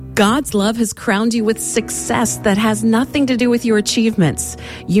God's love has crowned you with success that has nothing to do with your achievements.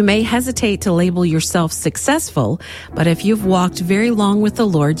 You may hesitate to label yourself successful, but if you've walked very long with the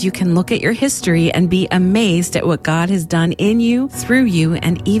Lord, you can look at your history and be amazed at what God has done in you, through you,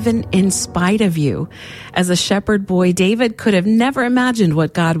 and even in spite of you. As a shepherd boy, David could have never imagined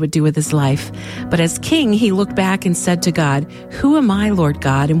what God would do with his life. But as king, he looked back and said to God, "Who am I, Lord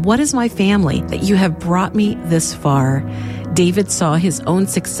God, and what is my family that you have brought me this far?" David saw his own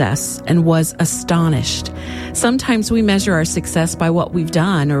success and was astonished. Sometimes we measure our success by what we've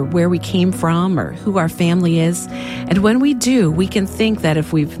done or where we came from or who our family is. And when we do, we can think that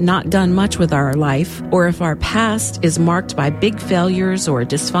if we've not done much with our life, or if our past is marked by big failures or a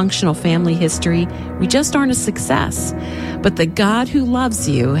dysfunctional family history, we just aren't a success. But the God who loves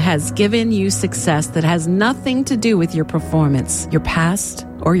you has given you success that has nothing to do with your performance, your past,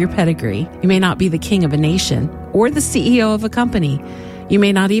 or your pedigree. You may not be the king of a nation or the CEO of a company. You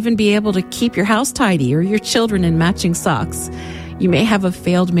may not even be able to keep your house tidy or your children in matching socks. You may have a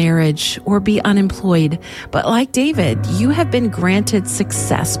failed marriage or be unemployed, but like David, you have been granted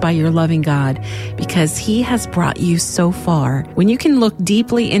success by your loving God because he has brought you so far. When you can look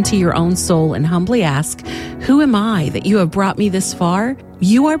deeply into your own soul and humbly ask, "Who am I that you have brought me this far?"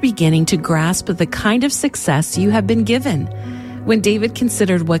 you are beginning to grasp the kind of success you have been given. When David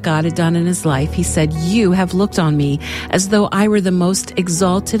considered what God had done in his life, he said, "You have looked on me as though I were the most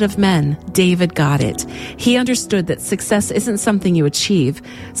exalted of men." David got it. He understood that success isn't something you achieve.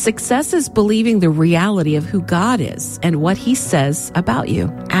 Success is believing the reality of who God is and what he says about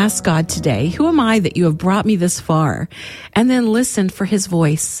you. Ask God today, "Who am I that you have brought me this far?" And then listen for his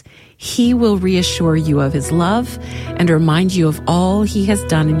voice. He will reassure you of his love and remind you of all he has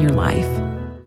done in your life.